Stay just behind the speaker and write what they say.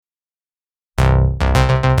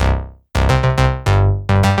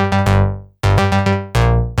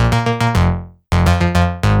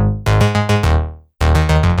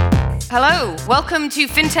So, welcome to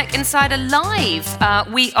Fintech Insider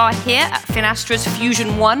Live. We are here at Finastra's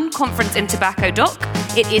FusionONE conference in Tobacco Dock.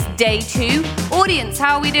 It is day 2. Audience,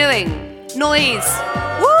 how are we doing? Noise.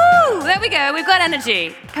 Woo! There we go. We've got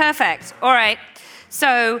energy. Perfect. All right.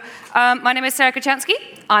 So, my name is Sarah Kachansky.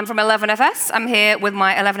 I'm from 11FS. I'm here with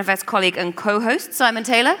my 11FS colleague and co-host, Simon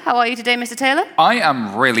Taylor. How are you today, Mr. Taylor? I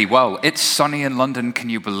am really well. It's sunny in London. Can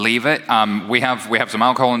you believe it? We have some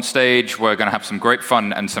alcohol on stage. We're going to have some great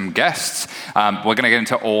fun and some guests. We're going to get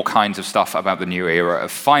into all kinds of stuff about the new era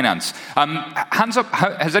of finance. Hands up.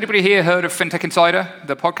 Has anybody here heard of Fintech Insider,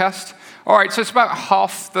 the podcast? All right, so it's about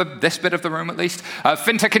half this bit of the room at least.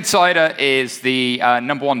 Fintech Insider is the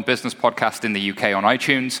 #1 business podcast in the UK on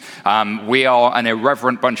iTunes. We are an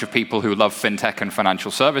irreverent bunch of people who love fintech and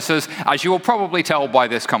financial services, as you will probably tell by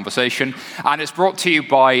this conversation. And it's brought to you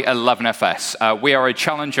by 11FS. We are a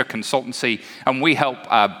challenger consultancy, and we help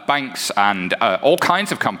banks and all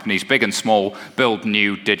kinds of companies, big and small, build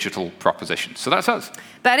new digital propositions. So that's us.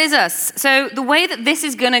 That is us. So the way that this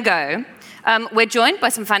is going to go, we're joined by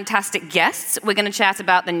some fantastic guests. We're going to chat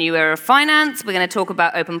about the new era of finance. We're going to talk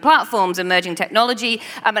about open platforms, emerging technology,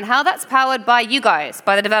 and how that's powered by you guys,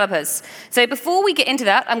 by the developers. So before we get into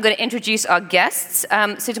that, I'm going to introduce our guests.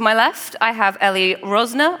 So to my left, I have Eli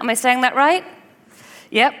Rosner. Am I saying that right?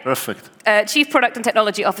 Yep. Perfect. Chief Product and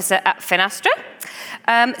Technology Officer at Finastra.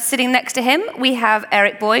 Sitting next to him, we have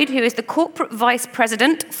Eric Boyd, who is the Corporate Vice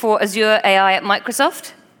President for Azure AI at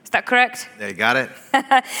Microsoft. Is that correct? There, you got it.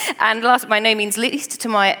 And last but by no means least, to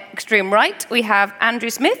my extreme right, we have Andrew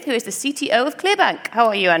Smith, who is the CTO of Clearbank. How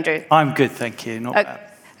are you, Andrew? I'm good, thank you. Not bad.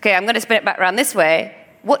 Okay, I'm going to spin it back around this way.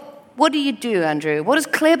 What do you do, Andrew? What does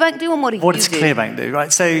Clearbank do, and what do you do? What does Clearbank do?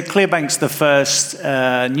 Right. So Clearbank's the first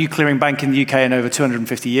new clearing bank in the UK in over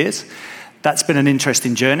 250 years. That's been an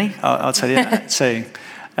interesting journey, I'll tell you that. So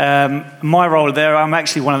my role there, I'm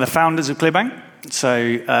actually one of the founders of Clearbank.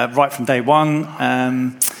 So right from day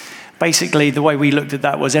one, basically the way we looked at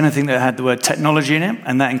that was anything that had the word technology in it,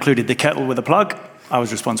 and that included the kettle with a plug. I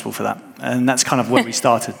was responsible for that. And that's kind of where we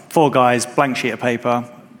started. 4 guys, blank sheet of paper,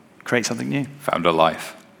 create something new. Found a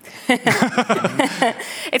life.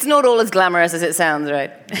 It's not all as glamorous as it sounds,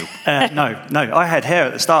 right? No. I had hair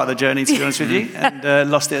at the start of the journey, to be honest with you, and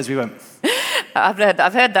lost it as we went. I've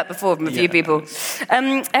heard that before from a few people.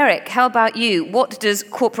 Eric, how about you? What does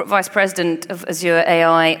Corporate Vice President of Azure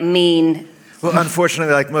AI mean? Well,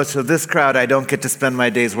 unfortunately, like most of this crowd, I don't get to spend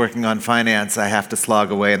my days working on finance. I have to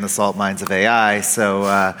slog away in the salt mines of AI.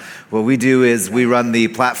 So what we do is we run the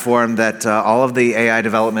platform that all of the AI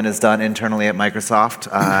development is done internally at Microsoft,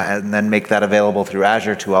 and then make that available through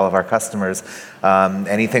Azure to all of our customers.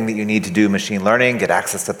 Anything that you need to do machine learning, get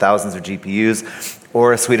access to thousands of GPUs,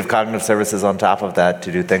 or a suite of cognitive services on top of that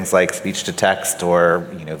to do things like speech to text or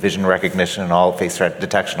vision recognition and all face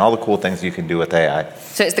detection, all the cool things you can do with AI.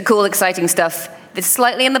 So it's the cool, exciting stuff that's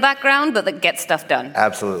slightly in the background, but that gets stuff done.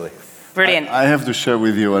 Absolutely. Brilliant. I have to share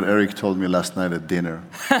with you what Eric told me last night at dinner.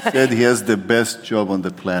 He said he has the best job on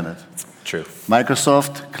the planet. True.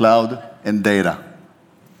 Microsoft, cloud, and data.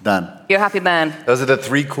 Done. You're a happy man. Those are the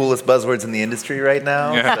 3 coolest buzzwords in the industry right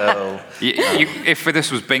now. Yeah. So If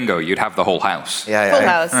this was bingo, you'd have the whole house. yeah, Full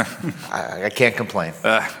house. I can't complain.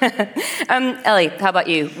 Ellie, how about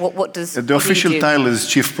you? What does The official title is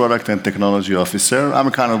Chief Product and Technology Officer. I'm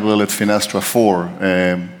accountable at Finastra for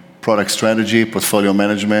product strategy, portfolio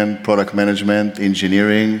management, product management,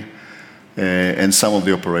 engineering, and some of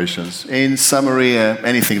the operations. In summary,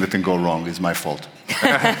 anything that can go wrong is my fault.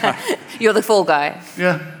 You're the fall guy.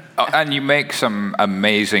 Yeah. Oh, and you make some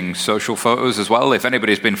amazing social photos as well. If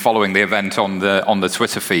anybody's been following the event on the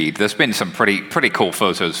Twitter feed, there's been some pretty cool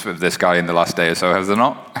photos of this guy in the last day or so, has there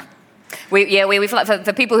not? We've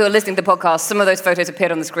for people who are listening to the podcast, some of those photos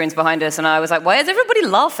appeared on the screens behind us, and I was like, why is everybody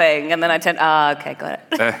laughing? And then I turned, okay, got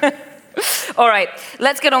it. All right,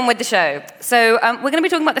 let's get on with the show. So we're going to be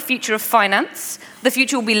talking about the future of finance. The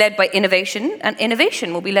future will be led by innovation, and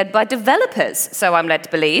innovation will be led by developers, so I'm led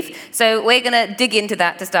to believe. So we're going to dig into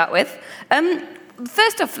that to start with.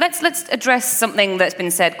 First off, let's address something that's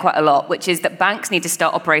been said quite a lot, which is that banks need to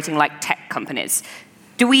start operating like tech companies.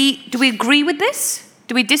 Do we agree with this?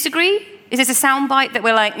 Do we disagree? Is this a soundbite that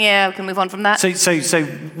we're like, yeah, we can move on from that? So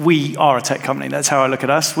we are a tech company. That's how I look at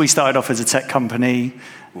us. We started off as a tech company,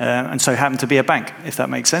 and so happened to be a bank, if that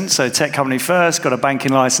makes sense. So tech company first, got a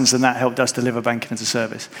banking license, and that helped us deliver banking as a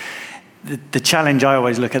service. The challenge I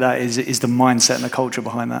always look at that is the mindset and the culture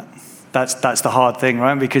behind that. That's the hard thing,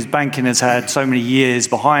 right? Because banking has had so many years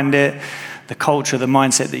behind it. The culture, the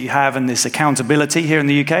mindset that you have, and this accountability here in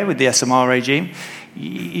the UK with the SMR regime,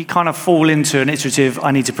 you kind of fall into an iterative,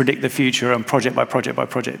 I need to predict the future and project by project by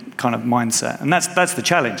project kind of mindset. And that's the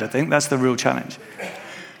challenge, I think. That's the real challenge.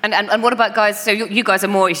 And what about guys? So you guys are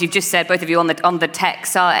more, as you've just said, both of you on the tech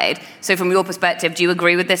side. So from your perspective, do you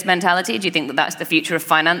agree with this mentality? Do you think that that's the future of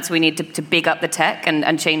finance? We need to big up the tech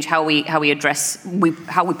and change how we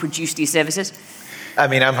produce these services? I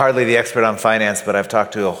mean, I'm hardly the expert on finance, but I've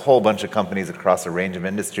talked to a whole bunch of companies across a range of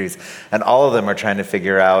industries, and all of them are trying to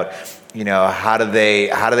figure out, how do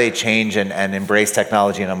they change and embrace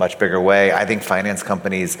technology in a much bigger way. I think finance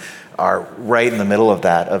companies are right in the middle of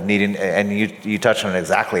that, of needing, and you touched on it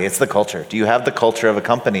exactly. It's the culture. Do you have the culture of a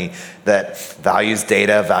company that values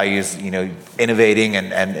data, values innovating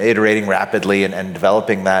and iterating rapidly and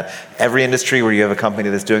developing that? Every industry where you have a company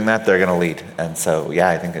that's doing that, they're going to lead. And so, yeah,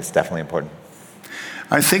 I think it's definitely important.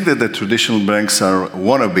 I think that the traditional banks are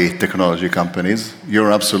wannabe technology companies.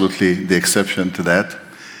 You're absolutely the exception to that.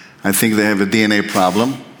 I think they have a DNA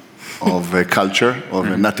problem of a culture, of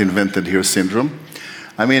a not invented here syndrome.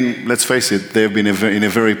 I mean, let's face it, they've been in a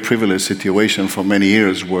very privileged situation for many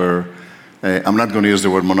years where, I'm not going to use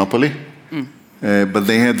the word monopoly, but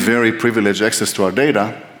they had very privileged access to our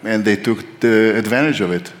data, and they took the advantage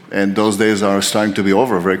of it. And those days are starting to be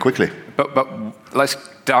over very quickly. But let's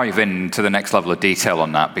dive into the next level of detail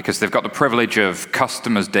on that, because they've got the privilege of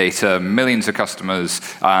customers' data, millions of customers.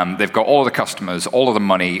 They've got all of the customers, all of the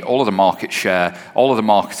money, all of the market share, all of the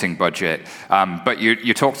marketing budget. But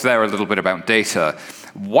you talked there a little bit about data.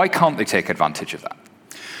 Why can't they take advantage of that?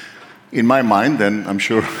 In my mind, and I'm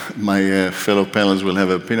sure my fellow panelists will have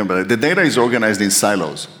an opinion about it, the data is organized in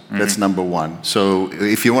silos. That's number one. So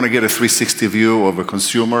if you want to get a 360 view of a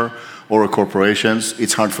consumer or a corporations,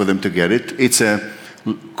 it's hard for them to get it. It's a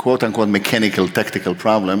quote-unquote mechanical, tactical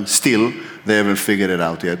problem. Still, they haven't figured it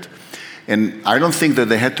out yet. And I don't think that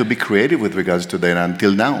they had to be creative with regards to data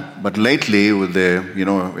until now. But lately, with the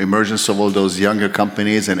emergence of all those younger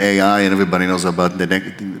companies and AI, and everybody knows about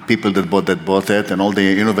the people that bought that, and all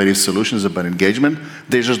the innovative solutions about engagement,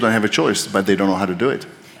 they just don't have a choice, but they don't know how to do it.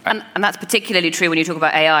 And that's particularly true when you talk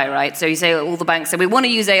about AI, right? So you say all the banks say, we want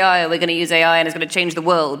to use AI, or we're going to use AI, and it's going to change the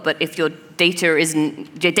world. But if your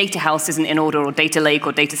data house isn't in order, or data lake,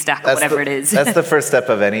 or data stack, or whatever it is. That's the first step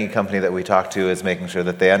of any company that we talk to, is making sure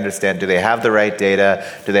that they understand, do they have the right data?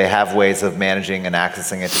 Do they have ways of managing and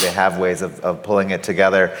accessing it? Do they have ways of pulling it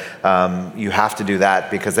together? You have to do that,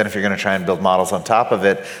 because then if you're going to try and build models on top of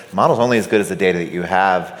it, the model's only as good as the data that you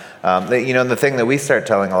have. And the thing that we start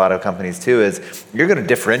telling a lot of companies too is, you're going to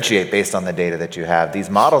differentiate based on the data that you have. These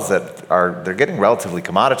models they're getting relatively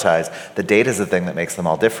commoditized. The data is the thing that makes them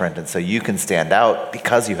all different, and so you can stand out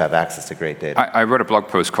because you have access to great data. I wrote a blog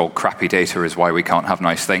post called "Crappy Data is Why We Can't Have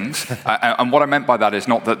Nice Things," and what I meant by that is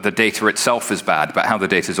not that the data itself is bad, but how the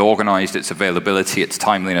data is organized, its availability, its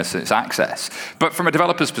timeliness, its access. But from a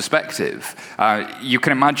developer's perspective, you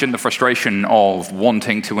can imagine the frustration of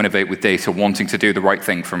wanting to innovate with data, wanting to do the right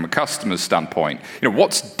thing from a customer's standpoint.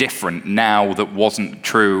 What's different now that wasn't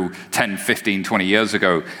true 10, 15, 20 years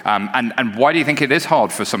ago? And why do you think it is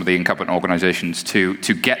hard for some of the incumbent organizations to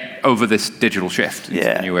get over this digital shift into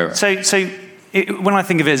the new era? So when I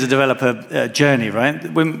think of it as a developer journey,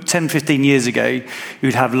 right? When 10, 15 years ago,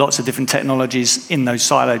 you'd have lots of different technologies in those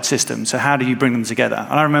siloed systems. So how do you bring them together?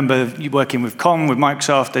 And I remember you working with with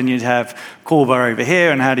Microsoft, and you'd have Corba over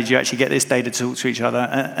here, and how did you actually get this data to talk to each other,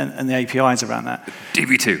 and the APIs around that?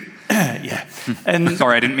 DB2. Yeah. And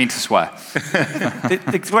sorry, I didn't mean to swear.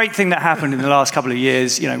 the great thing that happened in the last couple of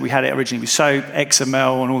years, we had it originally with SOAP,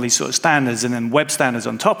 XML, and all these sort of standards, and then web standards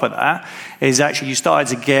on top of that, is actually you started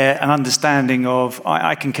to get an understanding of,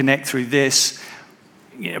 I can connect through this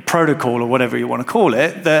protocol, or whatever you want to call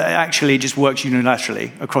it, that actually just works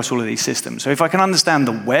unilaterally across all of these systems. So if I can understand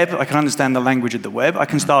the web, I can understand the language of the web, I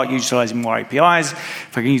can start utilizing more APIs.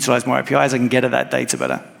 If I can utilize more APIs, I can get at that data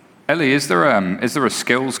better. Ellie, is there a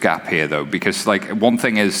skills gap here though? Because one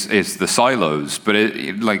thing is the silos, but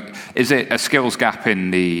is it a skills gap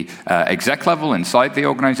in the exec level inside the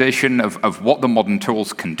organization of what the modern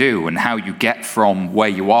tools can do and how you get from where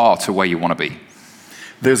you are to where you want to be?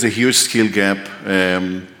 There's a huge skill gap.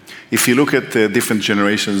 If you look at the different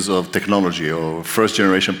generations of technology, or first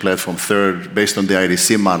generation platform, third, based on the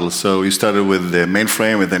IDC model. So you started with the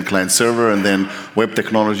mainframe, and then client server, and then web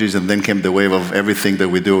technologies, and then came the wave of everything that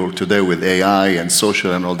we do today with AI and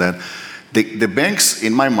social and all that. The banks,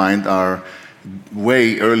 in my mind, are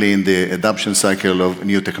way early in the adoption cycle of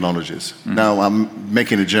new technologies. Now, I'm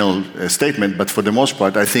making a general statement, but for the most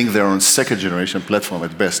part, I think they're on second generation platform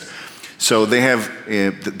at best. So they have,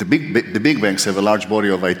 the big banks have a large body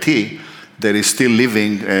of IT that is still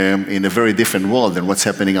living in a very different world than what's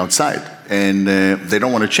happening outside. and they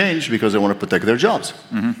don't want to change because they want to protect their jobs.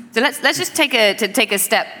 Mm-hmm. So let's just take a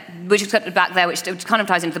step, which is back there, which kind of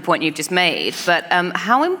ties into the point you've just made. But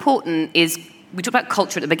how important is, we talked about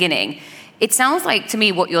culture at the beginning. It sounds like to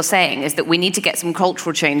me what you're saying is that we need to get some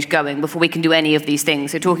cultural change going before we can do any of these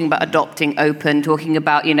things. So talking about adopting open, talking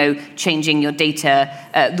about, changing your data,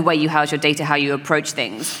 the way you house your data, how you approach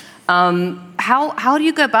things. How do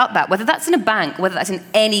you go about that? Whether that's in a bank, whether that's in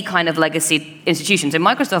any kind of legacy institution. So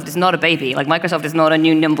Microsoft is not a baby. Like Microsoft is not a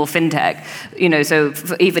new nimble fintech. So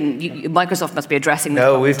Microsoft must be addressing this.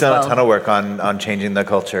 No, we've done a ton of work on changing the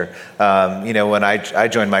culture. When I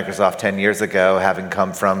joined Microsoft 10 years ago, having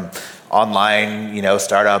come from online,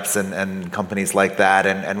 startups and companies like that,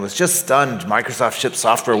 and was just stunned. Microsoft ships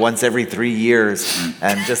software once every 3 years,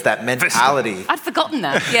 and just that mentality. I'd forgotten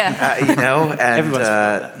that. Yeah.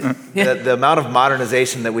 And the amount of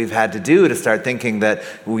modernization that we've had to do to start thinking that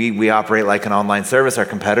we operate like an online service. Our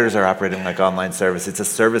competitors are operating like online service. It's a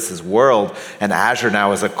services world, and Azure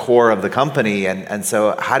now is a core of the company. And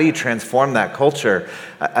so, how do you transform that culture?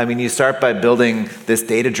 I mean, you start by building this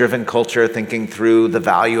data-driven culture, thinking through the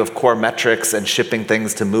value of core metrics and shipping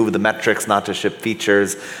things to move the metrics, not to ship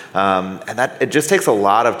features. And that it just takes a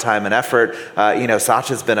lot of time and effort.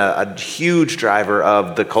 Satya's been a huge driver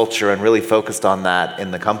of the culture and really focused on that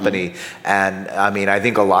in the company. And I mean, I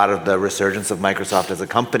think a lot of the resurgence of Microsoft as a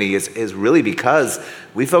company is really because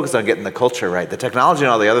we focused on getting the culture right. The technology and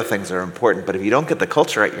all the other things are important, but if you don't get the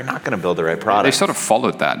culture right, you're not going to build the right product. They sort of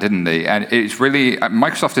followed that, didn't they? And it's really,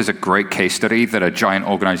 Microsoft is a great case study that a giant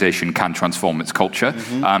organization can transform its culture.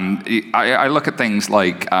 Mm-hmm. I look at things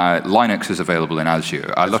like Linux is available in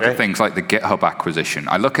Azure. I look at things like the GitHub acquisition.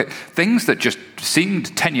 I look at things that just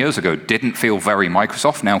seemed 10 years ago didn't feel very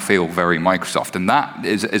Microsoft, now feel very Microsoft. And that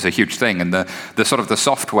is a huge thing. And the sort of the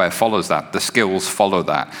software follows that. The skills follow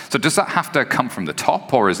that. So does that have to come from the top?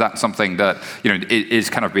 Or is that something that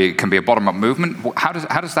can be a bottom-up movement? How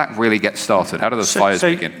does that really get started? How do those fires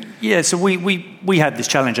begin? Yeah, so we had this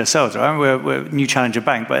challenge ourselves, right? We're a new challenger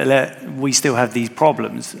bank, but we still have these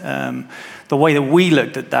problems. The way that we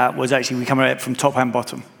looked at that was actually we come at it from top and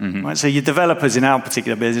bottom. Mm-hmm. Right? So your developers in our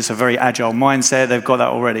particular business are very agile mindset. They've got that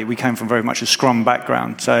already. We came from very much a Scrum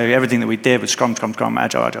background, so everything that we did was Scrum,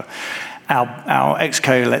 agile. Our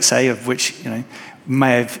exco, let's say, of which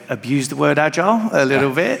may have abused the word agile a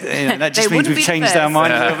little bit. That just means we've changed our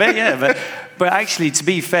mind a little bit. Yeah, but actually, to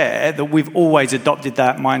be fair, that we've always adopted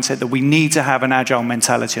that mindset that we need to have an agile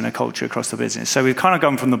mentality and a culture across the business. So we've kind of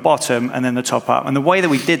gone from the bottom and then the top up. And the way that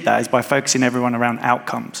we did that is by focusing everyone around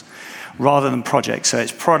outcomes rather than projects. So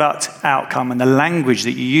it's product, outcome, and the language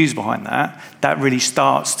that you use behind that really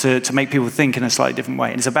starts to make people think in a slightly different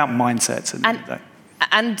way. And it's about mindsets.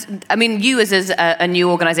 And I mean, you as a new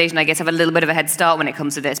organization, I guess, have a little bit of a head start when it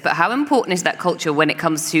comes to this, but how important is that culture when it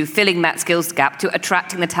comes to filling that skills gap, to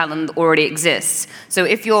attracting the talent that already exists? So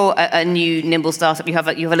if you're a new nimble startup, you have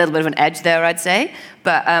a little bit of an edge there, I'd say.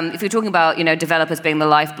 But if you're talking about, developers being the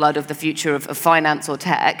lifeblood of the future of finance or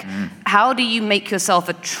tech, how do you make yourself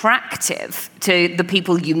attractive to the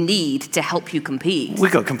people you need to help you compete?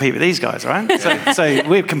 We've got to compete with these guys, right? So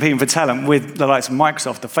we're competing for talent with the likes of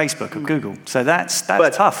Microsoft, of Facebook, of Google. So that's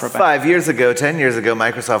tough for a bank. 5 years ago, 10 years ago,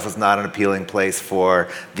 Microsoft was not an appealing place for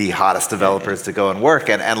the hottest developers to go and work.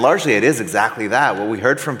 And largely it is exactly that. What we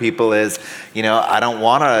heard from people is, I don't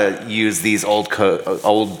want to use these old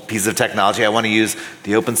pieces of technology. I want to use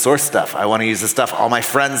the open source stuff. I want to use the stuff all my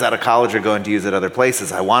friends out of college are going to use at other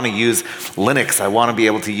places. I want to use Linux. I want to be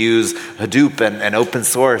able to use Hadoop and open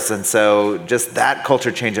source. And so just that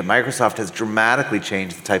culture change at Microsoft has dramatically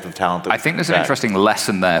changed the type of talent that I think there's an interesting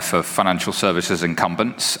lesson there for financial services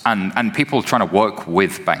incumbents and people trying to work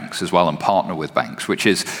with banks as well and partner with banks, which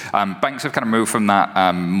is banks have kind of moved from that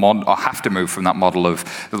or have to move from that model of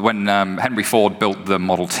when Henry Ford built the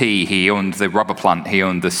Model T, he owned the rubber plant, he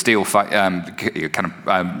owned the steel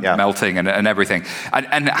melting and everything,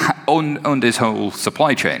 and owned his whole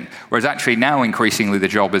supply chain. Whereas actually now increasingly the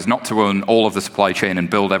job is not to own all of the supply chain and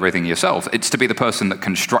build everything yourself. It's to be the person that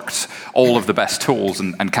constructs all of the best tools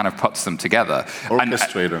and kind of puts them together.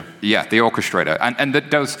 Orchestrator. The orchestrator. And that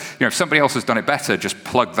does, if somebody else has done it better, just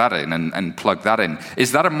plug that in and plug that in.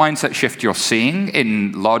 Is that a mindset shift you're seeing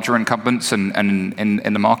in larger incumbents and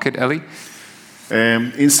in the market, Eli?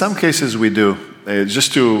 In some cases we do.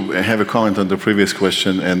 Just to have a comment on the previous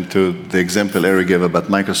question and to the example Eric gave about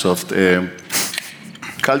Microsoft,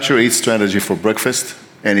 culture eats strategy for breakfast,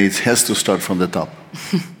 and it has to start from the top.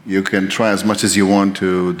 You can try as much as you want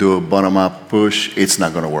to do a bottom-up push. It's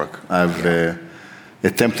not going to work. I've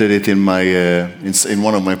attempted it in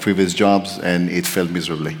one of my previous jobs, and it failed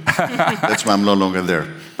miserably. That's why I'm no longer there.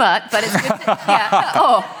 But it's good.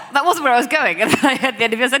 that wasn't where I was going. And then at the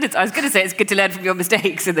end of your sentence, I was going to say it's good to learn from your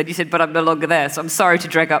mistakes, and then you said, but I'm no longer there, so I'm sorry to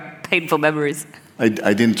drag up painful memories. I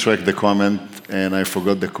didn't track the comment, and I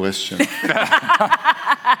forgot the question.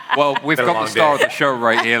 Well, we've got the star of the show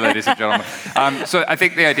right here, ladies and gentlemen. So I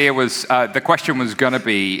think the idea was, the question was going to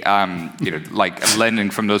be, like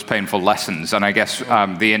learning from those painful lessons. And I guess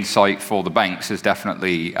the insight for the banks is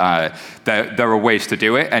definitely there are ways to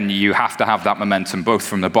do it, and you have to have that momentum both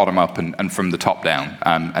from the bottom up and from the top down,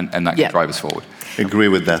 and that can drive us forward. Agree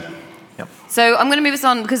with that. So I'm going to move us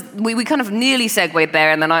on, because we kind of nearly segued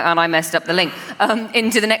there, and then I messed up the link,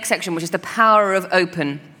 into the next section, which is the power of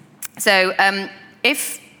open. So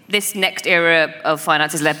if this next era of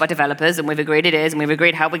finance is led by developers, and we've agreed it is, and we've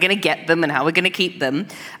agreed how we're going to get them and how we're going to keep them,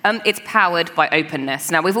 it's powered by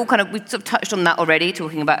openness. Now, we've sort of touched on that already,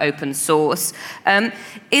 talking about open source.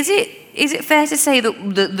 Is it fair to say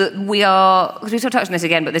that we are, because we sort of touched on this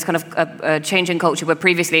again, but this kind of a change in culture where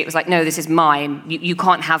previously it was like, no, this is mine, you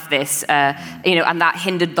can't have this, and that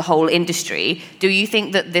hindered the whole industry. Do you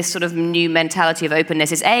think that this sort of new mentality of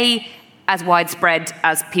openness is A, as widespread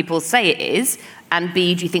as people say it is, and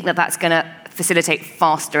B, do you think that that's going to facilitate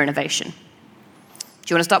faster innovation? Do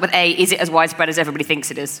you want to start with A, is it as widespread as everybody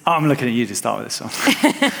thinks it is? I'm looking at you to start with this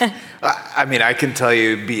one. I mean, I can tell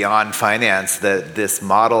you beyond finance that this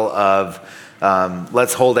model of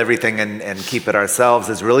let's hold everything and keep it ourselves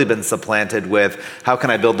has really been supplanted with how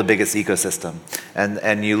can I build the biggest ecosystem?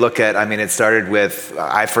 And you look at, I mean, it started with,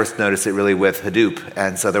 I first noticed it really with Hadoop.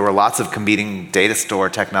 And so there were lots of competing data store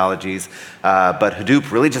technologies, but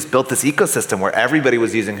Hadoop really just built this ecosystem where everybody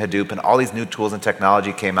was using Hadoop and all these new tools and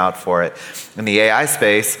technology came out for it. In the AI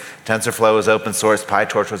space, TensorFlow was open source,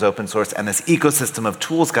 PyTorch was open source, and this ecosystem of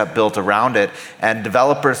tools got built around it, and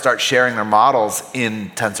developers start sharing their models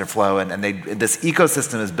in TensorFlow, and this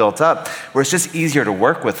ecosystem is built up where it's just easier to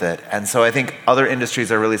work with it. And so I think other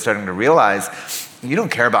industries are really starting to realize you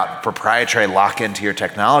don't care about proprietary lock-in to your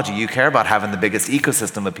technology. You care about having the biggest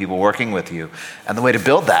ecosystem of people working with you. And the way to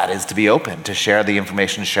build that is to be open, to share the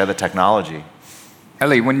information, share the technology.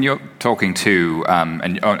 Ellie, when you're talking to,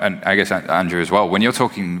 and I guess Andrew as well, when you're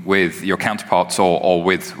talking with your counterparts or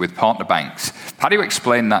with partner banks, how do you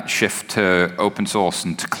explain that shift to open source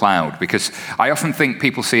and to cloud? Because I often think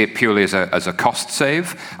people see it purely as a cost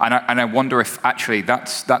save, and I wonder if actually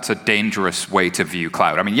that's a dangerous way to view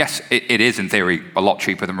cloud. I mean, yes, it is in theory a lot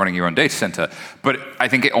cheaper than running your own data center, but I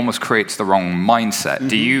think it almost creates the wrong mindset. Mm-hmm.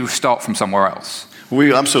 Do you start from somewhere else?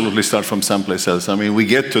 We absolutely start from someplace else. I mean, we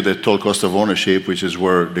get to the total cost of ownership, which is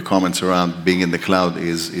where the comments around being in the cloud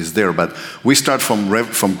is there. But we start from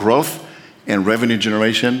growth and revenue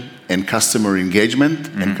generation and customer engagement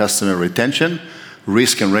and customer retention,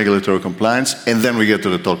 risk and regulatory compliance, and then we get to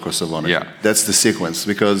the total cost of ownership. Yeah. That's the sequence,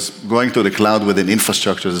 because going to the cloud with an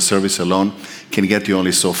infrastructure as a service alone can get you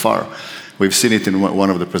only so far. We've seen it in one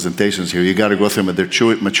of the presentations here. You got to go through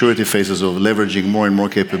maturity phases of leveraging more and more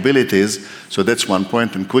capabilities. So that's one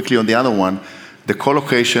point. And quickly on the other one, the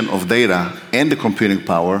collocation of data and the computing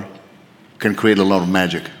power can create a lot of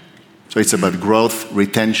magic. So it's about growth,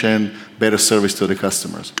 retention, better service to the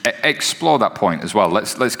customers. Explore that point as well.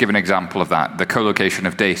 Let's give an example of that. The co-location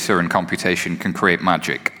of data and computation can create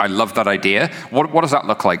magic. I love that idea. What does that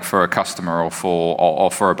look like for a customer or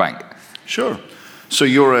for a bank? Sure. So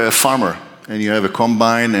you're a farmer, and you have a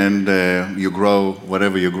combine, and you grow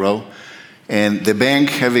whatever you grow. And the bank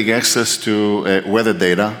having access to weather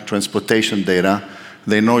data, transportation data,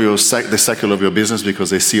 they know the cycle of your business because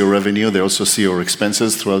they see your revenue. They also see your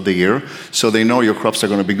expenses throughout the year. So they know your crops are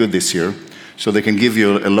going to be good this year. So they can give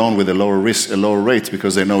you a loan with a lower risk, a lower rate,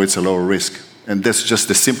 because they know it's a lower risk. And that's just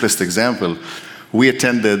the simplest example. We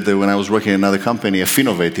attended, when I was working in another company, a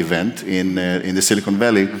Finovate event in the Silicon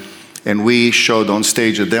Valley. And we showed on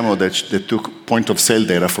stage a demo that took point-of-sale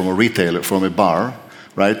data from a retailer, from a bar,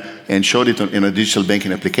 right, and showed it in a digital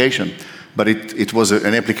banking application. But it was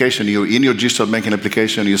an application. In your digital banking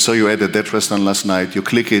application, you saw you ate at that restaurant last night. You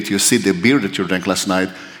click it, you see the beer that you drank last night,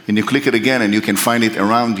 and you click it again, and you can find it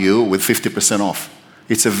around you with 50% off.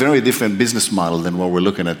 It's a very different business model than what we're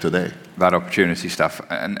looking at today. That opportunity stuff.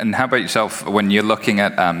 And how about yourself, when you're looking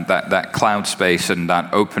at that cloud space and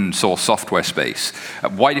that open source software space?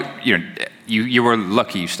 Why you were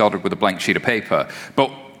lucky you started with a blank sheet of paper,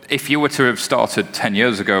 but if you were to have started 10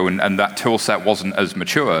 years ago and that tool set wasn't as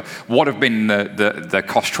mature, what have been the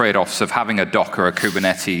cost trade-offs of having a Docker, a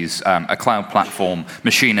Kubernetes, a cloud platform,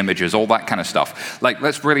 machine images, all that kind of stuff? Like,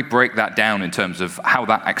 let's really break that down in terms of how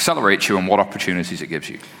that accelerates you and what opportunities it gives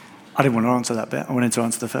you. I didn't want to answer that bit. I wanted to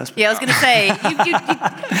answer the first bit. Yeah, I was going to say,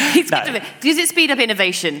 does it speed up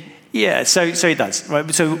innovation? Yeah, so it does.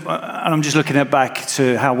 Right. So, and I'm just looking back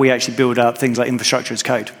to how we actually build out things like infrastructure as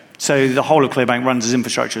code. So the whole of ClearBank runs as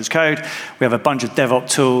infrastructure as code. We have a bunch of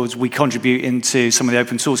DevOps tools. We contribute into some of the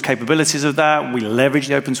open source capabilities of that. We leverage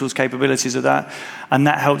the open source capabilities of that. And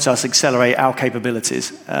that helps us accelerate our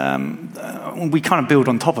capabilities. We kind of build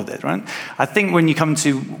on top of it, right? I think when you come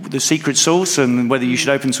to the secret sauce and whether you should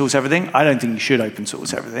open source everything, I don't think you should open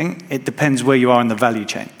source everything. It depends where you are in the value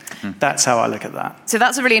chain. That's how I look at that. So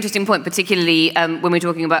that's a really interesting point, particularly when we're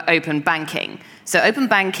talking about open banking. So open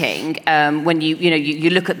banking, when you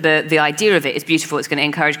look at the idea of it, it's beautiful. It's going to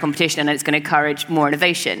encourage competition and it's going to encourage more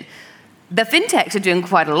innovation. The fintechs are doing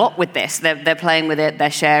quite a lot with this. They're playing with it. They're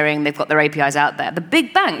sharing. They've got their APIs out there. The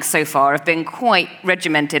big banks so far have been quite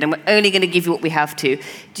regimented, and we're only going to give you what we have to.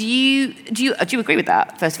 Do you agree with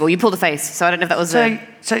that? First of all, you pulled a face, so I don't know if that was.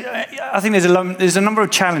 So I think there's a number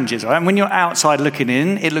of challenges, right? And when you're outside looking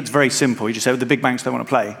in, it looks very simple. You just say, well, the big banks don't want to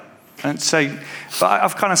play. And so, but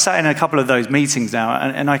I've kind of sat in a couple of those meetings now,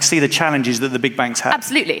 and I see the challenges that the big banks have.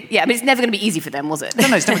 Absolutely, yeah. I mean, it's never going to be easy for them, was it?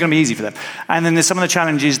 No, it's never going to be easy for them. And then there's some of the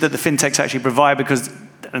challenges that the fintechs actually provide because,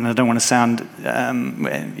 and I don't want to sound,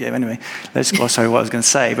 anyway, let's gloss over what I was going to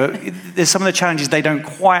say. But there's some of the challenges they don't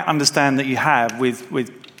quite understand that you have with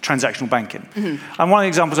transactional banking. Mm-hmm. And one of the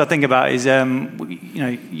examples I think about is,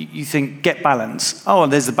 you think get balance. Oh,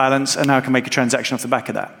 there's the balance, and now I can make a transaction off the back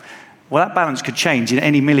of that. Well, that balance could change in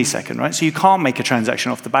any millisecond, right? So you can't make a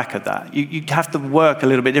transaction off the back of that. You have to work a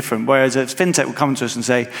little bit different. Whereas a fintech will come to us and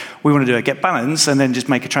say, we want to do a get balance, and then just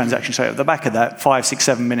make a transaction straight off the back of that 5, 6,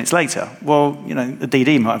 7 minutes later. Well, the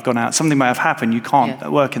DD might have gone out. Something might have happened. You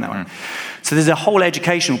can't work in that way. So there's a whole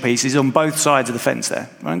educational piece is on both sides of the fence there,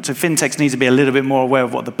 right? So fintechs need to be a little bit more aware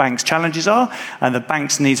of what the bank's challenges are, and the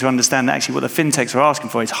banks need to understand that actually what the fintechs are asking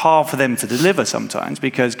for is hard for them to deliver sometimes,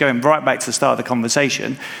 because going right back to the start of the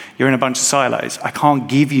conversation, you're in a bunch of silos. I can't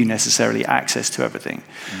give you necessarily access to everything.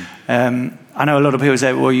 I know a lot of people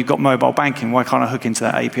say, well, you've got mobile banking, why can't I hook into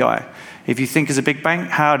that API? If you think as a big bank,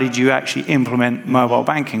 how did you actually implement mobile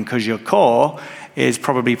banking? Because your core is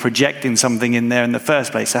probably projecting something in there in the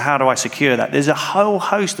first place. So how do I secure that? There's a whole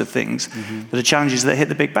host of things that are challenges that hit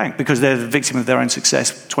the big bank because they're the victim of their own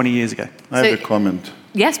success 20 years ago. I have a comment.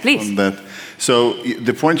 Yes, please. On that. So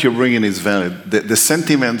the point you're bringing is valid. The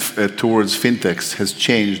sentiment towards fintechs has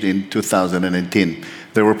changed in 2018.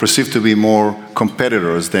 They were perceived to be more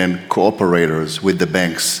competitors than cooperators with the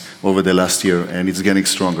banks over the last year, and it's getting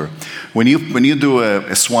stronger. When you do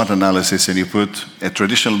a SWOT analysis and you put a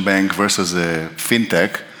traditional bank versus a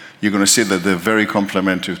fintech, you're going to see that they're very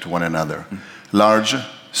complementary to one another. Large,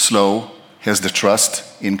 slow, has the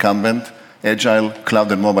trust, incumbent, agile,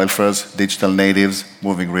 cloud and mobile first, digital natives,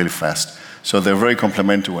 moving really fast. So they're very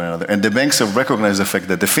complementary to one another. And the banks have recognized the fact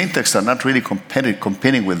that the fintechs are not really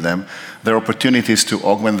competing with them. There are opportunities to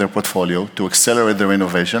augment their portfolio, to accelerate their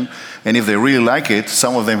innovation. And if they really like it,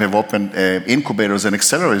 some of them have opened incubators and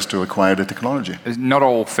accelerators to acquire the technology. Not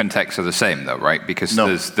all fintechs are the same, though, right? Because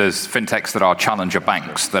there's fintechs that are challenger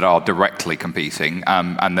banks that are directly competing,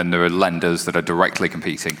 and then there are lenders that are directly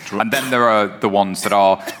competing. True. And then there are the ones that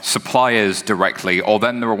are suppliers directly, or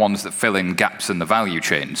then there are ones that fill in gaps in the value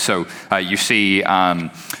chain. So you see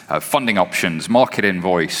funding options, market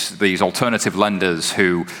invoice, these alternative lenders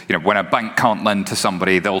who, when a bank can't lend to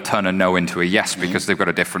somebody, they'll turn a no into a yes because they've got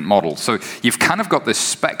a different model. So you've kind of got this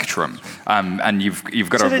spectrum, and you've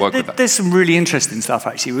got to work with that. There's some really interesting stuff,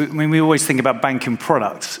 actually. I mean, we always think about banking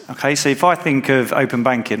products, okay? So if I think of open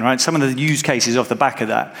banking, right, some of the use cases off the back of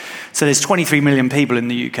that. So there's 23 million people in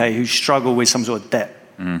the UK who struggle with some sort of debt,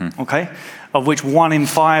 okay? Of which 1 in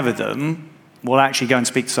 5 of them will actually go and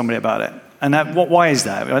speak to somebody about it. And why is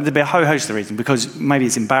that? There'd be a whole host of reasons, because maybe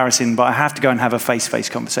it's embarrassing, but I have to go and have a face-to-face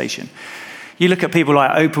conversation. You look at people like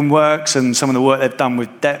OpenWorks and some of the work they've done with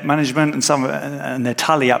debt management and their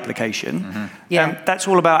Tully application. That's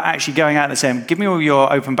all about actually going out and saying, give me all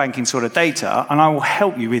your open banking sort of data, and I will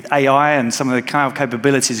help you with AI and some of the kind of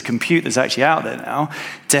capabilities of compute that's actually out there now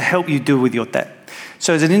to help you deal with your debt.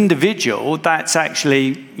 So as an individual, that's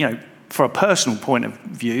actually, for a personal point of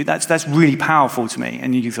view, that's really powerful to me.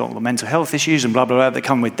 And you thought, well, the mental health issues and blah, blah, blah, that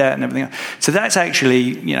come with debt and everything else. So that's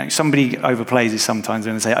actually, somebody overplays it sometimes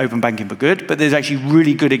when they say open banking for good, but there's actually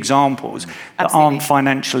really good examples that aren't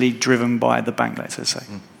financially driven by the bank, let's say.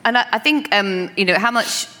 And I think,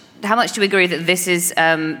 how much do we agree that this is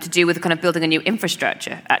to do with kind of building a new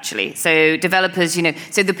infrastructure, actually? So developers,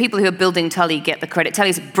 so the people who are building Tully get the credit.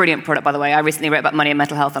 Tully's a brilliant product, by the way. I recently wrote about money and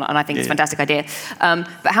mental health, and I think it's a fantastic idea.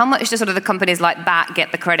 But how much do sort of the companies like that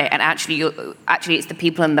get the credit? And actually it's the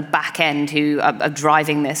people in the back end who are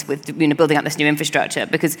driving this with, building out this new infrastructure.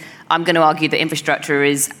 Because I'm going to argue that infrastructure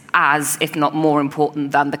is as, if not more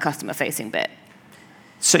important than the customer-facing bit.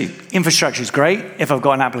 So infrastructure is great if I've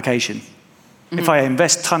got an application. If I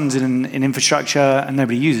invest tons in infrastructure and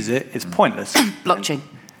nobody uses it, it's pointless. Blockchain.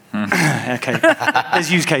 Okay,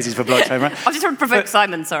 there's use cases for blockchain, right? I was just trying to provoke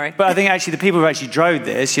Simon, sorry. But I think actually the people who actually drove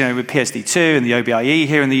this, with PSD2 and the OBIE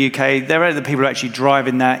here in the UK, they're the people who are actually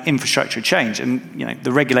driving that infrastructure change. And,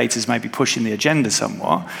 the regulators may be pushing the agenda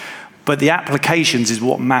somewhat, but the applications is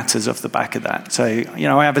what matters off the back of that. So,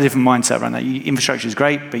 I have a different mindset around that. Infrastructure is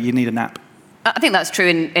great, but you need an app. I think that's true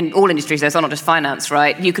in all industries, though. It's not just finance,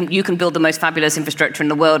 right? You can build the most fabulous infrastructure in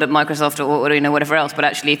the world at Microsoft or whatever else, but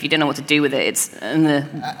actually, if you don't know what to do with it, it's...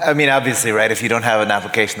 I mean, obviously, right, if you don't have an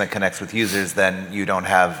application that connects with users, then you don't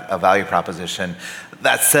have a value proposition.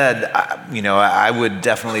 That said, I would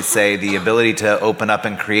definitely say the ability to open up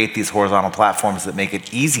and create these horizontal platforms that make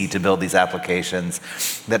it easy to build these applications,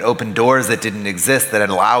 that open doors that didn't exist, that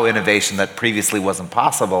allow innovation that previously wasn't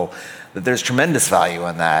possible, that there's tremendous value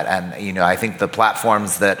in that. And, I think the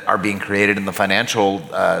platforms that are being created in the financial,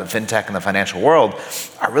 fintech and the financial world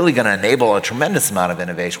are really going to enable a tremendous amount of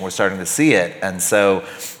innovation. We're starting to see it. And so,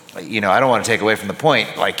 I don't want to take away from the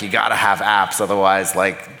point, like, you got to have apps, otherwise,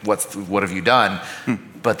 like, what have you done?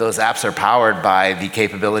 But those apps are powered by the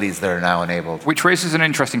capabilities that are now enabled. Which raises an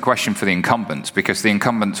interesting question for the incumbents, because the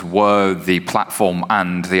incumbents were the platform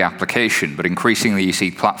and the application, but increasingly you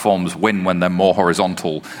see platforms win when they're more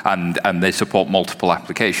horizontal and they support multiple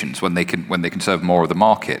applications, when they can serve more of the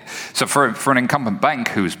market. So for an incumbent bank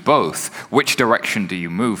who's both, which direction do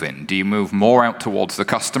you move in? Do you move more out towards the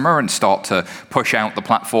customer and start to push out the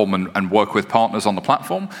platform and work with partners on the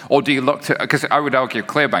platform? Or do you look to, because I would argue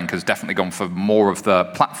ClearBank has definitely gone for more of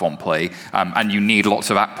the platform play, and you need lots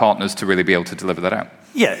of app partners to really be able to deliver that out.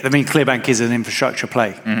 Yeah, I mean, ClearBank is an infrastructure play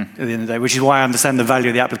at the end of the day, which is why I understand the value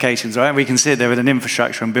of the applications, right? We can sit there with an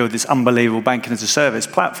infrastructure and build this unbelievable banking as a service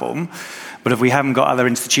platform, but if we haven't got other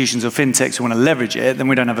institutions or fintechs who want to leverage it, then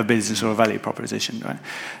we don't have a business or a value proposition, right?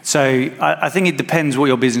 So I think it depends what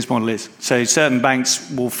your business model is. So certain banks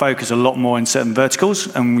will focus a lot more in certain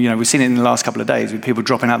verticals, and we've seen it in the last couple of days with people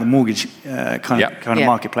dropping out the mortgage kind of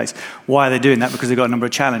marketplace. Why are they doing that? Because they've got a number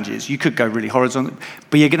of challenges. You could go really horizontal,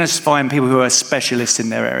 but you're going to find people who are specialists in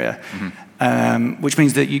their area. Which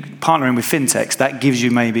means that you partnering with fintechs, that gives you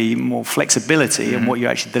maybe more flexibility in what you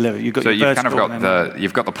actually deliver. You've got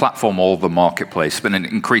you've got the platform or the marketplace, but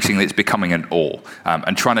increasingly it's becoming an all.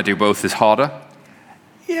 And trying to do both is harder.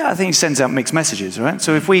 Yeah, I think it sends out mixed messages, right?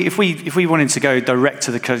 So if we wanted to go direct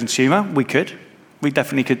to the consumer, we could. We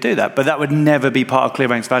definitely could do that, but that would never be part of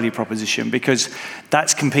ClearBank's value proposition, because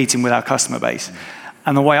that's competing with our customer base.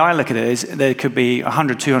 And the way I look at it is there could be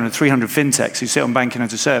 100, 200, 300 fintechs who sit on banking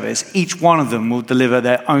as a service. Each one of them will deliver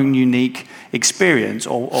their own unique experience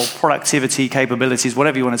or productivity capabilities,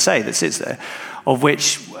 whatever you want to say, that sits there, of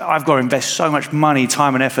which I've got to invest so much money,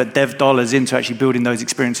 time and effort, dev dollars into actually building those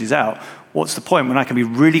experiences out. What's the point when I can be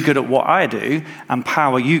really good at what I do and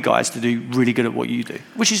power you guys to do really good at what you do?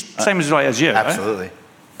 Which is the same as you, absolutely.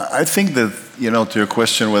 Right? I think that, to your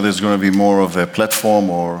question whether it's going to be more of a platform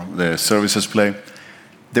or the services play,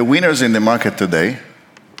 the winners in the market today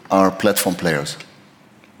are platform players.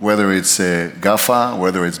 Whether it's GAFA,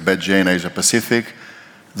 whether it's BetJ in Asia Pacific,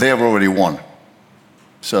 they have already won.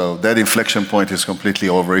 So that inflection point is completely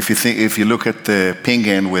over. If you look at the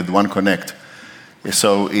Ping with OneConnect,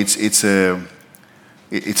 so it's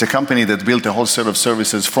a company that built a whole set of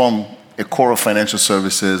services from a core of financial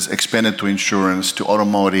services, expanded to insurance, to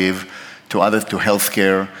automotive, to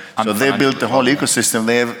healthcare. So they built the whole ecosystem.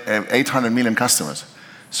 They have 800 million customers.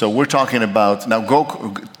 So we're talking about, now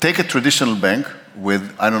go take a traditional bank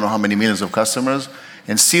with I don't know how many millions of customers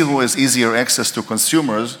and see who has easier access to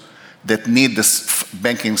consumers that need this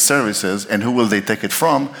banking services, and who will they take it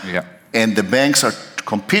from. Yeah. And the banks are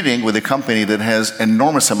competing with a company that has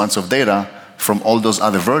enormous amounts of data from all those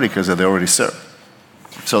other verticals that they already serve.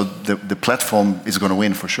 So the platform is going to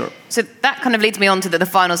win for sure. So that kind of leads me on to the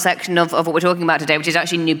final section of what we're talking about today, which is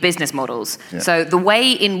actually new business models. Yeah. So the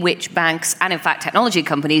way in which banks and, in fact, technology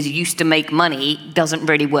companies used to make money doesn't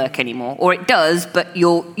really work anymore. Or it does, but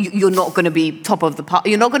you're not going to be top of the pile.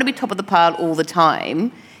 You're not going to be top of the pile all the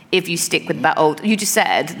time if you stick with that old. You just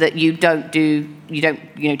said that you don't do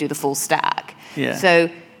the full stack. Yeah. So,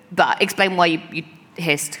 but explain why you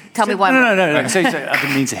hissed. Tell me why. No. So I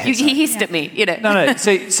didn't mean to hiss. He hissed at me, No.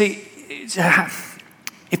 So,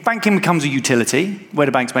 if banking becomes a utility, where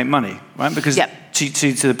do banks make money, right? Because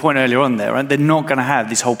to the point earlier on there, right, they're not going to have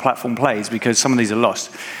this whole platform plays because some of these are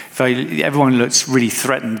lost. So everyone looks really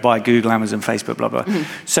threatened by Google, Amazon, Facebook, blah, blah.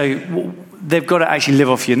 Mm-hmm. So they've got to actually live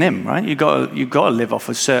off your NIM, right? You've got to live off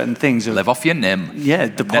of certain things. Live off your NIM. Yeah,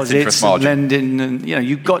 deposits, lending, and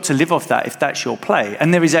you've got to live off that if that's your play.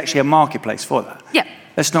 And there is actually a marketplace for that. Yeah.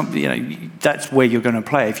 That's not, that's where you're going to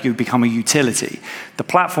play if you become a utility. The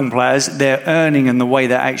platform players, their earning and the way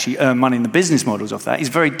they actually earn money in the business models of that is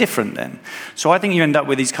very different then. So I think you end up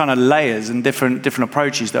with these kind of layers and different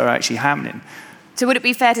approaches that are actually happening. So would it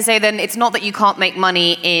be fair to say then it's not that you can't make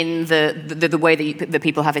money in the way that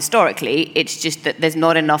people have historically, it's just that there's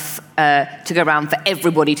not enough to go around for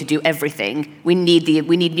everybody to do everything. We need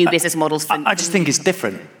new business models. I just think it's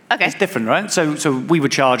different. Okay. It's different, right? So we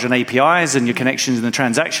would charge on APIs and your connections and the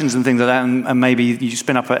transactions and things like that, and maybe you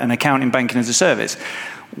spin up an account in banking as a service.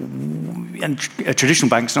 And a traditional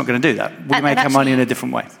bank's not going to do that. We make our money in a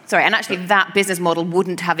different way. Sorry, and actually that business model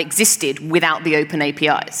wouldn't have existed without the open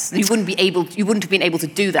APIs. You wouldn't have been able to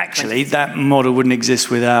do that. Actually, that model wouldn't exist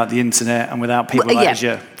without the internet and without people like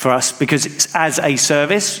Azure for us, because it's as a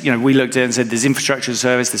service, we looked at it and said there's infrastructure as a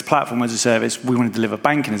service, there's platform as a service, we want to deliver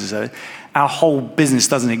banking as a service. Our whole business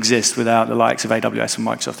doesn't exist without the likes of AWS and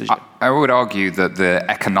Microsoft Azure. I would argue that the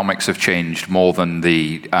economics have changed more than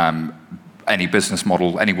any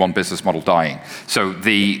one business model dying. So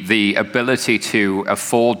the ability to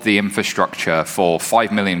afford the infrastructure for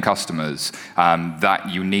 5 million customers that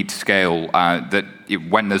you need to scale,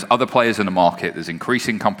 when there's other players in the market, there's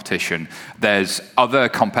increasing competition, there's other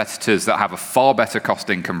competitors that have a far better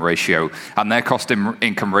cost-income ratio, and their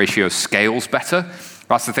cost-income ratio scales better.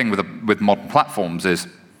 That's the thing with modern platforms is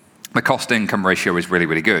the cost-income ratio is really,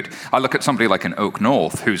 really good. I look at somebody like an Oak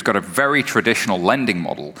North who's got a very traditional lending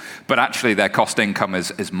model, but actually their cost-income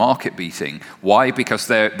is market-beating. Why? Because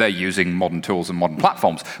they're using modern tools and modern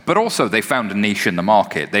platforms, but also they found a niche in the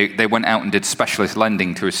market. They went out and did specialist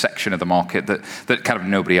lending to a section of the market that kind of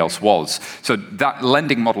nobody else was. So that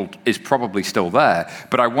lending model is probably still there,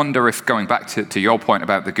 but I wonder if, going back to your point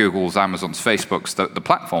about the Googles, Amazons, Facebooks, the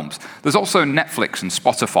platforms, there's also Netflix and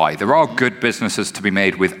Spotify. There are good businesses to be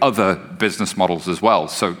made with other business models as well.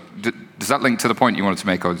 So does that link to the point you wanted to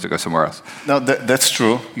make, or does it go somewhere else? No, that's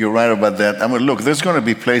true. You're right about that. I mean, look, there's going to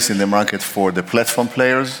be place in the market for the platform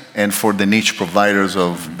players and for the niche providers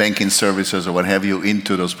of banking services or what have you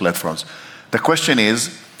into those platforms. The question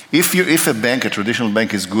is, if a traditional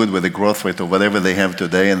bank is good with a growth rate of whatever they have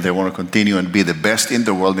today and they want to continue and be the best in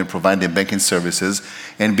the world in providing banking services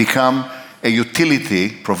and become a utility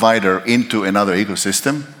provider into another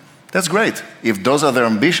ecosystem, that's great. If those are their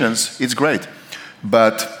ambitions, it's great.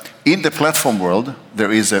 But in the platform world, there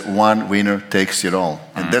is a one winner takes it all.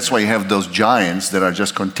 And that's why you have those giants that are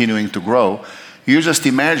just continuing to grow. You just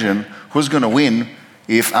imagine who's going to win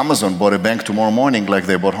if Amazon bought a bank tomorrow morning like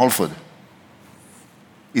they bought Whole Foods.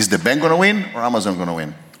 Is the bank going to win or Amazon going to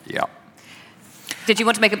win? Yeah. Did you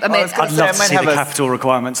want to make a... I'd love to see the capital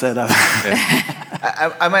requirements there, though.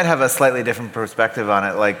 I might have a slightly different perspective on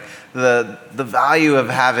it. Like the value of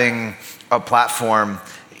having a platform,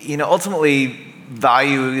 ultimately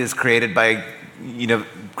value is created by,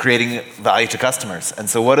 creating value to customers. And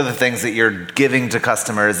so what are the things that you're giving to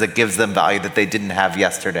customers that gives them value that they didn't have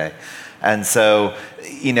yesterday? And so,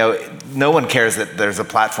 no one cares that there's a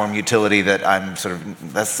platform utility that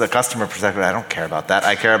that's a customer perspective. I don't care about that.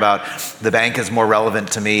 I care about the bank is more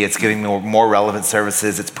relevant to me. It's giving me more relevant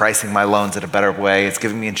services. It's pricing my loans at a better way. It's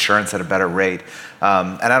giving me insurance at a better rate.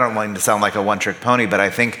 And I don't want to sound like a one-trick pony, but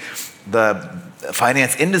I think the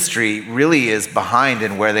finance industry really is behind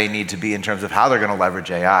in where they need to be in terms of how they're going to leverage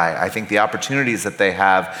AI. I think the opportunities that they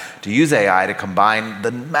have to use AI to combine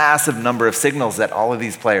the massive number of signals that all of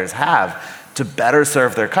these players have to better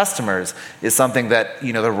serve their customers is something that,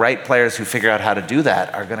 the right players who figure out how to do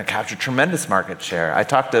that are going to capture tremendous market share. I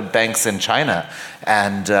talked to banks in China,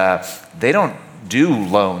 and they don't do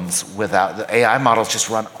loans without the AI models. Just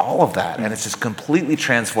run all of that, and it's just completely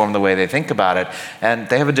transformed the way they think about it. And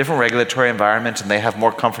they have a different regulatory environment, and they have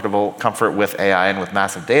more comfort with AI and with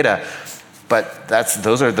massive data. But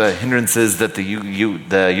those are the hindrances that the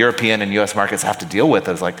European and US markets have to deal with.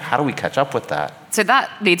 It's like, how do we catch up with that? So that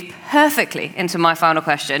leads perfectly into my final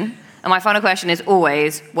question. And my final question is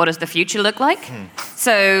always, what does the future look like?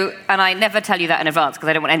 So, and I never tell you that in advance because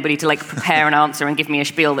I don't want anybody to prepare an answer and give me a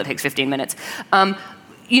spiel that takes 15 minutes.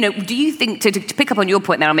 Do you think, to pick up on your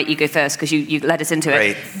point there, I'll make you go first because you led us into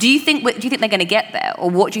it. Do you think they're going to get there? Or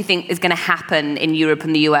what do you think is going to happen in Europe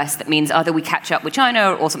and the US that means either we catch up with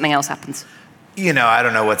China or something else happens? I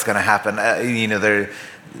don't know what's going to happen.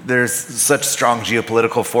 There's such strong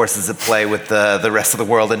geopolitical forces at play with the rest of the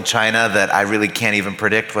world in China that I really can't even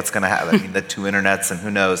predict what's going to happen. The two internets and who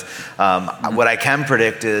knows. What I can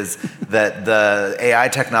predict is that the AI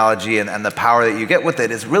technology and the power that you get with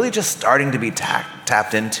it is really just starting to be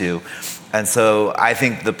tapped into. And so I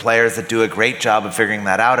think the players that do a great job of figuring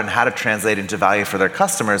that out and how to translate into value for their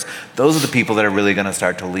customers, those are the people that are really going to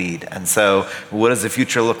start to lead. And so what does the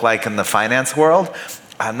future look like in the finance world?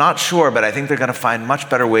 I'm not sure, but I think they're going to find much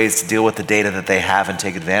better ways to deal with the data that they have and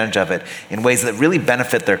take advantage of it in ways that really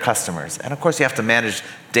benefit their customers. And of course, you have to manage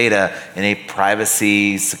data in a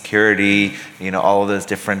privacy, security, all of those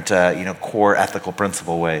different, core ethical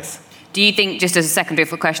principle ways. Do you think, just as a secondary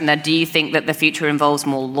question there, do you think that the future involves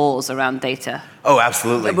more laws around data? Oh,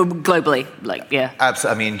 absolutely. Globally, yeah.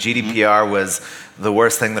 Absolutely. I mean, GDPR was the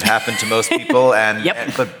worst thing that happened to most people,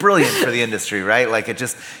 but brilliant for the industry, right? Like it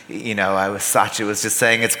just, Satya was just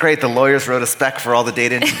saying, it's great. The lawyers wrote a spec for all the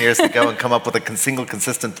data engineers to go and come up with a single,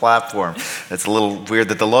 consistent platform. It's a little weird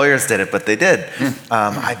that the lawyers did it, but they did.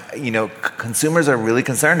 Consumers are really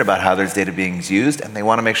concerned about how their data being used, and they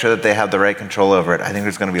want to make sure that they have the right control over it. I think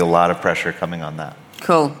there's going to be a lot of pressure coming on that.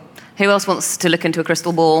 Cool. Who else wants to look into a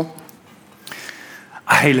crystal ball?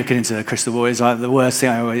 I hate looking into a crystal ball. It's like the worst thing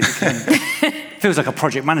I always feels like a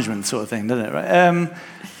project management sort of thing, doesn't it? Right?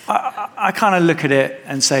 I kind of look at it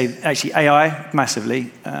and say, actually, AI,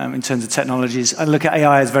 massively, in terms of technologies. I look at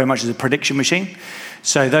AI as very much as a prediction machine.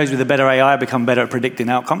 So those with the better AI become better at predicting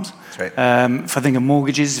outcomes. That's right. If I think of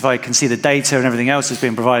mortgages, if I can see the data and everything else that's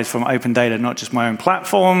being provided from open data, not just my own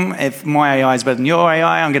platform, if my AI is better than your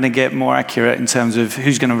AI, I'm going to get more accurate in terms of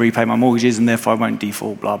who's going to repay my mortgages, and therefore I won't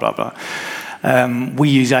default, blah, blah, blah. We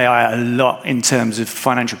use AI a lot in terms of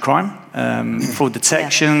financial crime, fraud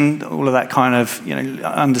detection, all of that kind of,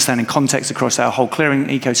 understanding context across our whole clearing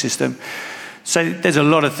ecosystem. So there's a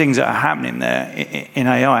lot of things that are happening there in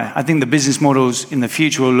AI. I think the business models in the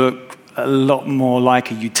future will look a lot more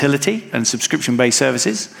like a utility and subscription-based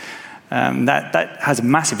services. That has a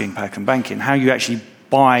massive impact on banking. How you actually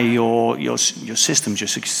buy your systems,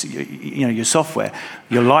 your software,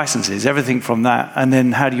 your licenses, everything from that, and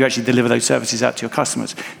then how do you actually deliver those services out to your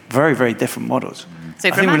customers? Very, very different models. So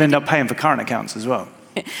I think we'll end up paying for current accounts as well.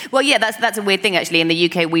 Well, yeah, that's a weird thing actually. In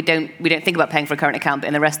the UK, we don't think about paying for a current account, but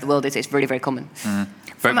in the rest of the world, it's really very common.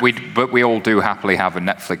 But we all do happily have a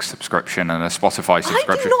Netflix subscription and a Spotify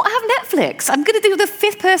subscription. I do not have Netflix. I'm going to do the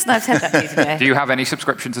fifth person I've said that to today. Do you have any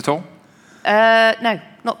subscriptions at all? No,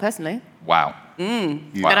 not personally. Wow.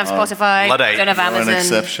 Don't have Spotify, don't have Amazon. You're an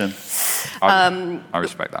exception. I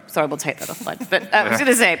respect that. Sorry, we'll take that offline. But I was going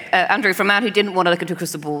to say, Andrew, from a man who didn't want to look into a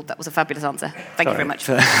crystal ball, that was a fabulous answer. Thank you very much.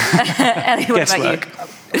 Elliot, what about you?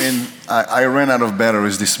 I mean, I ran out of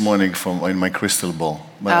batteries this morning in my crystal ball,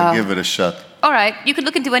 but I'll give it a shot. All right, you can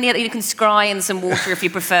look into any other. You can scry in some water if you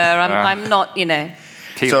prefer. I'm not,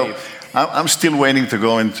 So I'm still waiting to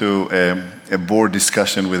go into a board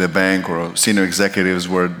discussion with a bank or senior executives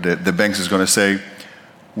where the bank is going to say,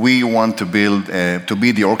 we want to build, to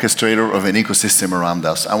be the orchestrator of an ecosystem around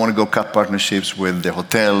us. I want to go cut partnerships with the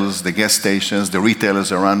hotels, the gas stations, the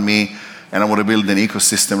retailers around me, and I want to build an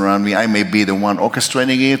ecosystem around me. I may be the one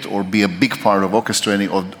orchestrating it or be a big part of orchestrating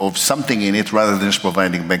of something in it rather than just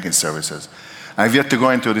providing banking services. I've yet to go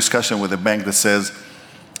into a discussion with a bank that says,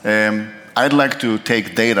 I'd like to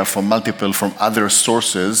take data from other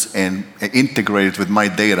sources and integrate it with my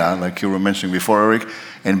data, like you were mentioning before, Eric,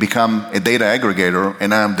 and become a data aggregator,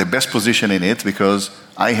 and I'm the best position in it because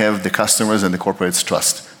I have the customers and the corporates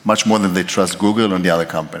trust, much more than they trust Google and the other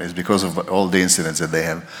companies because of all the incidents that they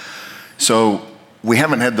have. So we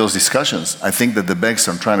haven't had those discussions. I think that the banks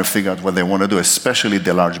are trying to figure out what they want to do, especially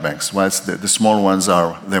the large banks. Whilst the small ones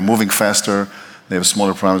they're moving faster, they have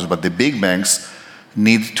smaller problems, but the big banks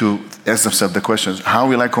need to ask themselves the questions, how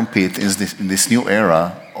will I compete in this new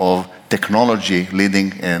era of technology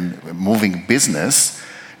leading and moving business,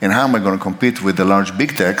 and how am I going to compete with the large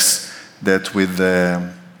big techs that with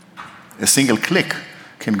a single click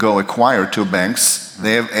can go acquire two banks.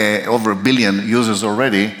 They have over 1 billion users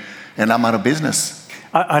already, and I'm out of business.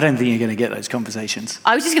 I don't think you're going to get those conversations.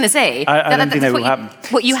 I was just going to say... I don't think they will happen.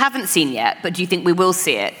 What you haven't seen yet, but do you think we will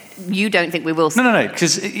see it? You don't think we will see it? No,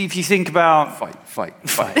 because if you think about... Fight.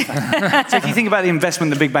 So if you think about the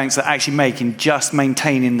investment the big banks are actually making just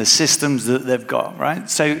maintaining the systems that they've got, right?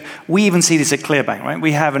 So we even see this at Clearbank, right?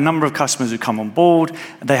 We have a number of customers who come on board,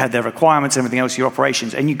 they have their requirements, everything else, your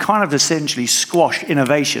operations, and you kind of essentially squash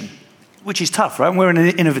innovation, which is tough, right? We're an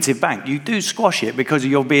innovative bank. You do squash it because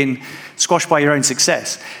you're being squashed by your own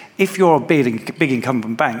success. If you're a big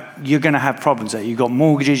incumbent bank, you're going to have problems there. You've got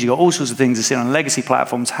mortgages, you've got all sorts of things that sit on legacy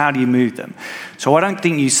platforms. How do you move them? So I don't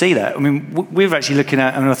think you see that. I mean, we're actually looking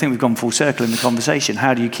at, and I think we've gone full circle in the conversation,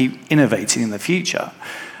 how do you keep innovating in the future?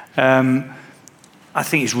 I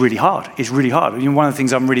think it's really hard. It's really hard. One of the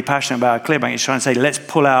things I'm really passionate about at Clearbank is trying to say, let's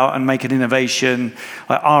pull out and make an innovation,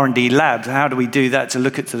 like R&D labs. How do we do that to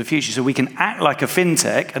look to the future so we can act like a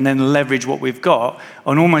fintech and then leverage what we've got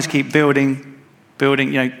and almost keep building,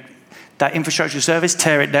 that infrastructure service,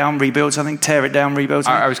 tear it down, rebuild something, tear it down, rebuild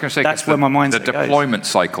something. I was going to say, that's where my mindset the deployment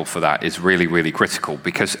cycle for that is really, really critical,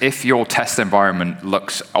 because if your test environment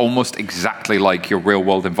looks almost exactly like your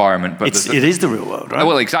real-world environment, but it is the real world, right?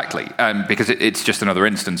 Well, exactly, because it's just another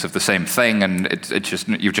instance of the same thing, and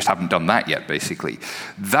you just haven't done that yet, basically.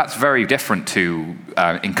 That's very different to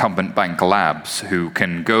incumbent bank labs who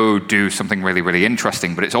can go do something really, really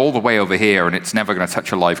interesting, but it's all the way over here, and it's never going to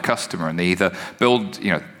touch a live customer, and they either build,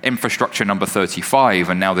 infrastructure number 35,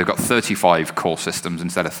 and now they've got 35 core systems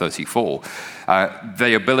instead of 34.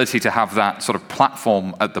 The ability to have that sort of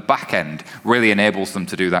platform at the back end really enables them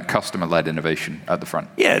to do that customer-led innovation at the front.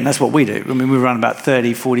 Yeah, and that's what we do. I mean, we run about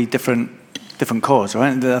 30, 40 different cores,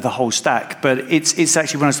 right? The whole stack. But it's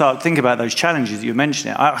actually when I start thinking about those challenges you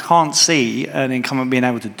mentioned, I can't see an incumbent being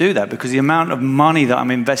able to do that, because the amount of money that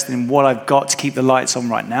I'm investing in what I've got to keep the lights on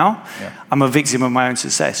right now, I'm a victim of my own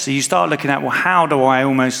success. So you start looking at, well, how do I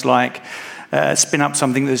almost spin up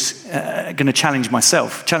something that's going to challenge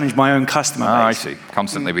myself, challenge my own customer base. I see.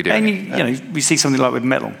 Constantly we do. And we see something like with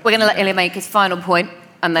metal. We're going to let Ilya make his final point.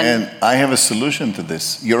 And I have a solution to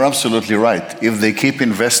this. You're absolutely right. If they keep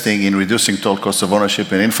investing in reducing total cost of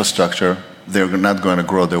ownership and infrastructure, they're not going to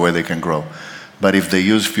grow the way they can grow. But if they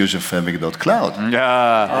use FusionFabric.cloud,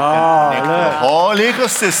 the whole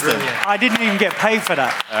ecosystem. Brilliant. I didn't even get paid for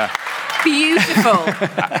that. Beautiful.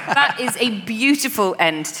 That is a beautiful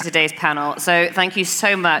end to today's panel. So thank you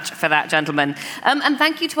so much for that, gentlemen. And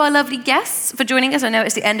thank you to our lovely guests for joining us. I know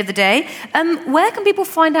it's the end of the day. Where can people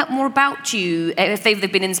find out more about you if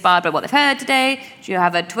they've been inspired by what they've heard today? Do you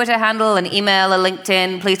have a Twitter handle, an email, a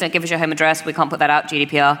LinkedIn? Please don't give us your home address. We can't put that out,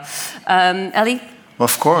 GDPR. Ellie?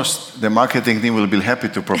 Of course. The marketing team will be happy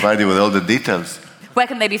to provide you with all the details. Where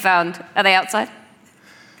can they be found? Are they outside?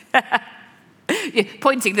 You're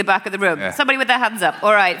pointing to the back of the room. Yeah. Somebody with their hands up.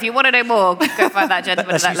 All right, if you want to know more, go find that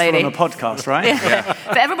gentleman and that lady. That's on the podcast, right? Yeah.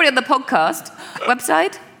 For everybody on the podcast,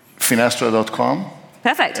 website? Finastra.com.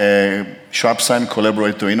 Perfect. SharpSign,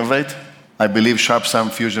 collaborate to innovate. I believe SharpSign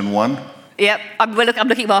FusionONE. Yep, I'm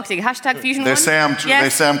looking at marketing. Hashtag FusionONE. They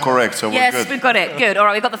say I'm correct, so we're good. Yes, we've got it. Good. All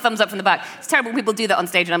right, we've got the thumbs up from the back. It's terrible when people do that on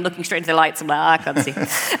stage and I'm looking straight into the lights. I'm like, I can't see.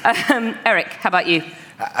 Eric, how about you?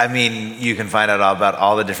 I mean, you can find out all about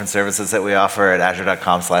all the different services that we offer at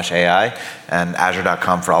azure.com/AI and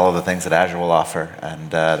azure.com for all of the things that Azure will offer.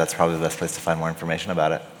 And that's probably the best place to find more information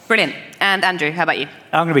about it. Brilliant. And Andrew, how about you?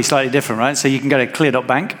 I'm going to be slightly different, right? So you can go to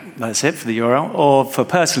clear.bank, that's it for the URL, or for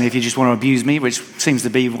personally, if you just want to abuse me, which seems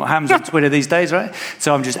to be what happens on Twitter these days, right?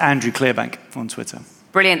 So I'm just Andrew Clearbank on Twitter.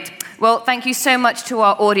 Brilliant. Well, thank you so much to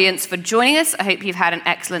our audience for joining us. I hope you've had an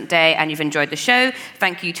excellent day and you've enjoyed the show.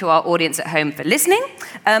 Thank you to our audience at home for listening.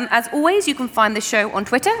 As always, you can find the show on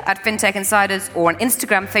Twitter at FinTech Insiders or on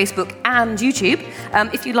Instagram, Facebook, and YouTube.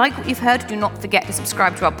 If you like what you've heard, do not forget to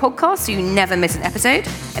subscribe to our podcast so you never miss an episode.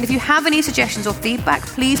 And if you have any suggestions or feedback,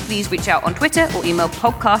 please reach out on Twitter or email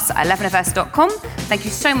podcasts@11fs.com. Thank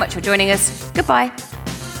you so much for joining us. Goodbye.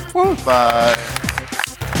 Bye.